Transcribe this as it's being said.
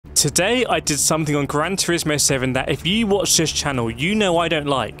Today I did something on Gran Turismo 7 that if you watch this channel, you know I don't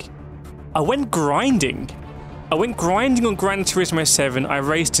like. I went grinding. I went grinding on Gran Turismo 7. I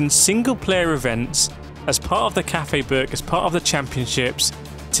raced in single player events as part of the cafe book, as part of the championships,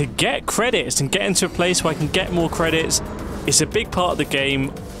 to get credits and get into a place where I can get more credits. It's a big part of the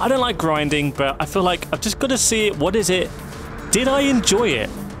game. I don't like grinding, but I feel like I've just got to see it. What is it? Did I enjoy it?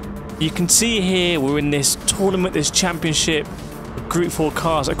 You can see here we're in this tournament, this championship, Group 4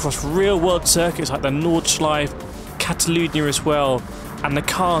 cars across real world circuits like the Nordschleife, Catalonia as well. And the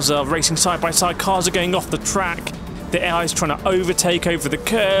cars are racing side by side. Cars are going off the track. The AI is trying to overtake over the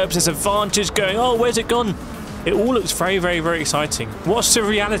curbs. There's advantage going. Oh, where's it gone? It all looks very, very, very exciting. What's the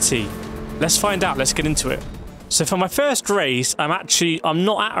reality? Let's find out. Let's get into it. So for my first race, I'm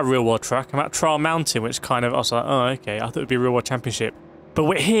not at a real world track. I'm at Trial Mountain, which kind of, I was like, oh, okay. I thought it'd be a real world championship. But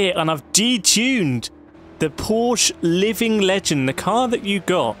we're here and I've detuned the Porsche Living Legend, the car that you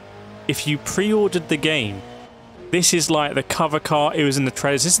got if you pre-ordered the game. This is like the cover car. It was in the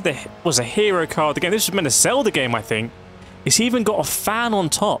trailers. This was a hero car of the game. This was meant to sell the game, I think. It's even got a fan on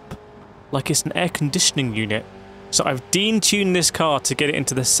top, like it's an air conditioning unit. So I've detuned this car to get it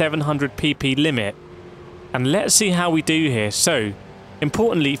into the 700 pp limit. And let's see how we do here. So,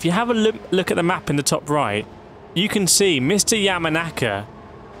 importantly, if you have a look at the map in the top right, you can see Mr. Yamanaka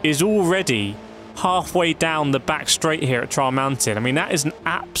is already halfway down the back straight here at Trial Mountain. I mean, that is an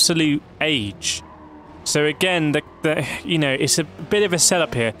absolute age. So again, you know, it's a bit of a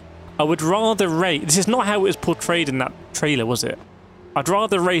setup here. I would rather race... This is not how it was portrayed in that trailer, was it? I'd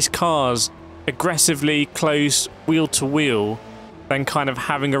rather race cars aggressively close, wheel to wheel, than kind of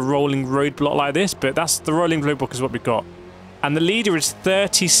having a rolling roadblock like this. But that's the rolling roadblock is what we've got. And the leader is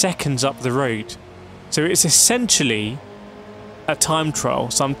 30 seconds up the road. So it's essentially a time trial.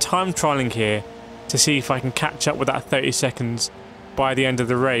 So I'm time trialing here to see if I can catch up with that 30 seconds by the end of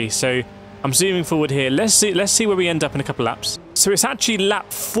the race. So I'm zooming forward here. Let's see where we end up in a couple of laps. So it's actually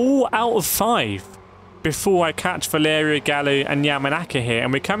lap 4 out of 5 before I catch Valerio, Gallo and Yamanaka here.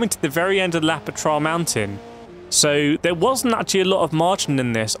 And we're coming to the very end of the lap at Trial Mountain. So there wasn't actually a lot of margin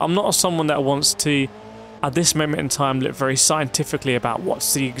in this. I'm not someone that wants to, at this moment in time, look very scientifically about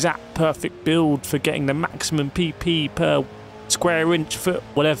what's the exact perfect build for getting the maximum PP per square inch, foot,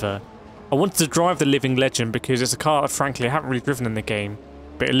 whatever. I wanted to drive the Living Legend because it's a car that, frankly, I haven't really driven in the game.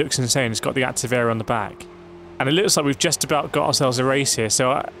 But it looks insane. It's got the Azeria on the back. And it looks like we've just about got ourselves a race here.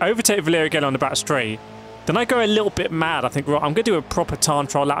 So I overtake Valerio again on the back straight. Then I go a little bit mad. I think, right, I'm going to do a proper time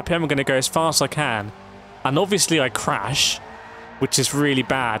trial lap here. I'm going to go as fast as I can. And obviously I crash, which is really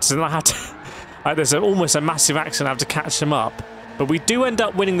bad. So then I had to... there's almost a massive accident. I have to catch them up. But we do end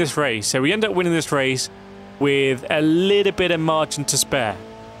up winning this race. So we end up winning this race with a little bit of margin to spare,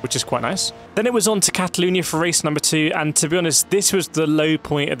 which is quite nice. Then it was on to Catalonia for race number 2, and to be honest, this was the low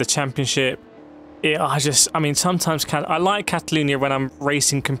point of the championship. I mean, sometimes I like Catalonia when I'm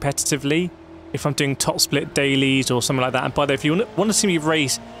racing competitively, if I'm doing top split dailies or something like that. And by the way, if you want to see me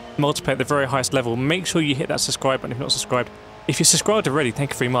race multiplayer at the very highest level, make sure you hit that subscribe button if you're not subscribed. If you're subscribed already,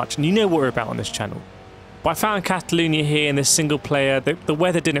 thank you very much, and you know what we're about on this channel. But I found Catalonia here in this single player. The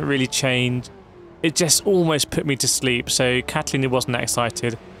weather didn't really change. It just almost put me to sleep, so Catalonia wasn't that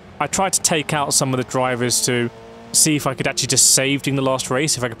excited. I tried to take out some of the drivers to see if I could actually just save during the last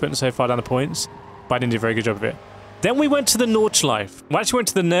race, if I could put them so far down the points, but I didn't do a very good job of it. Then we went to the Nordschleife. We actually went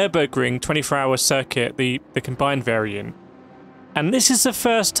to the Nürburgring 24-hour circuit, the combined variant. And this is the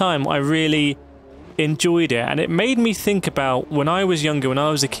first time I really enjoyed it, and it made me think about when I was younger, when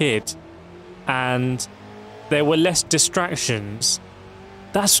I was a kid, and there were less distractions.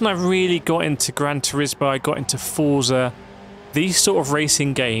 That's when I really got into Gran Turismo, I got into Forza, these sort of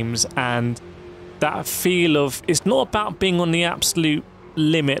racing games, and that feel of, it's not about being on the absolute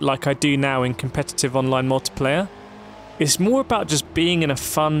limit like I do now in competitive online multiplayer. It's more about just being in a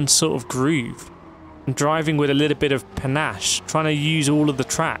fun sort of groove and driving with a little bit of panache, trying to use all of the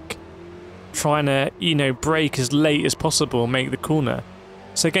track, trying to, you know, brake as late as possible and make the corner.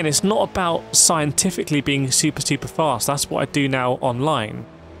 So again, it's not about scientifically being super fast. That's what I do now online.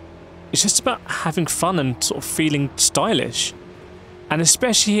 It's just about having fun and sort of feeling stylish. And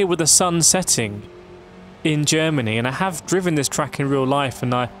especially here with the sun setting in Germany, and I have driven this track in real life,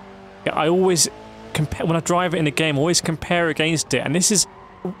 and I always compare, when I drive it in a game, I always compare against it. And this is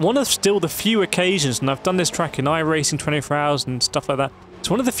one of still the few occasions, and I've done this track in iRacing 24 hours and stuff like that. It's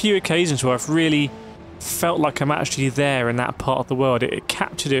one of the few occasions where I've really felt like I'm actually there in that part of the world. It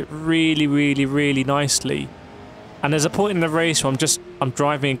captured it really nicely. And there's a point in the race where I'm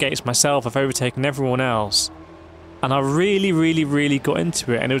driving against myself. I've overtaken everyone else. And I really got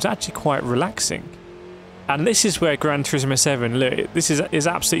into it, and it was actually quite relaxing. And this is where Gran Turismo 7, look, this is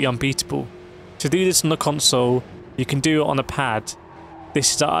absolutely unbeatable. To do this on the console, you can do it on a pad.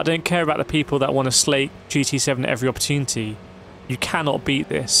 This is, I don't care about the people that want to slate GT7 at every opportunity. You cannot beat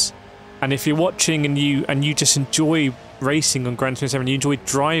this. And if you're watching and you just enjoy racing on Gran Turismo 7, you enjoy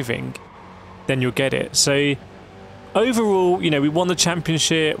driving, then you'll get it. So overall, you know, we won the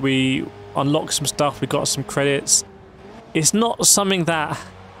championship, we unlocked some stuff, we got some credits. It's not something that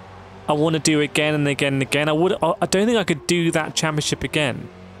I want to do again and again and again. I don't think I could do that championship again.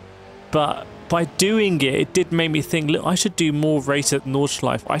 But by doing it, it did make me think, look, I should do more race at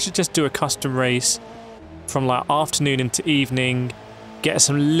Nordschleife. I should just do a custom race from like afternoon into evening, get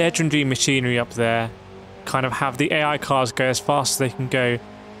some legendary machinery up there, kind of have the AI cars go as fast as they can go,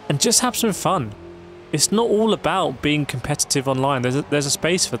 and just have some fun. It's not all about being competitive online. There's a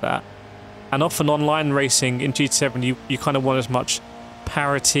space for that. And often online racing in GT7, you kind of want as much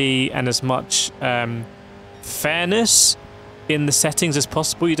parity and as much fairness in the settings as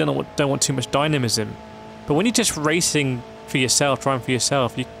possible. You don't want too much dynamism. But when you're just racing for yourself, driving for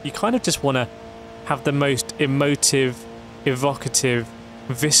yourself, you kind of just want to have the most emotive, evocative,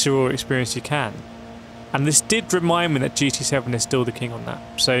 visceral experience you can. And this did remind me that GT7 is still the king on that.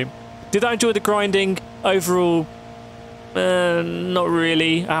 So, did I enjoy the grinding? Overall, not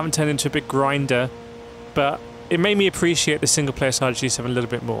really. I haven't turned into a big grinder, but it made me appreciate the single player side of GT7 a little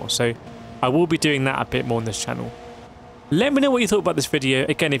bit more. So, I will be doing that a bit more on this channel. Let me know what you thought about this video.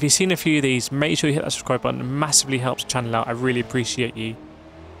 Again, if you've seen a few of these, make sure you hit that subscribe button. It massively helps the channel out. I really appreciate you.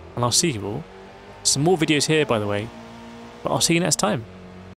 And I'll see you all. Some more videos here, by the way. But I'll see you next time.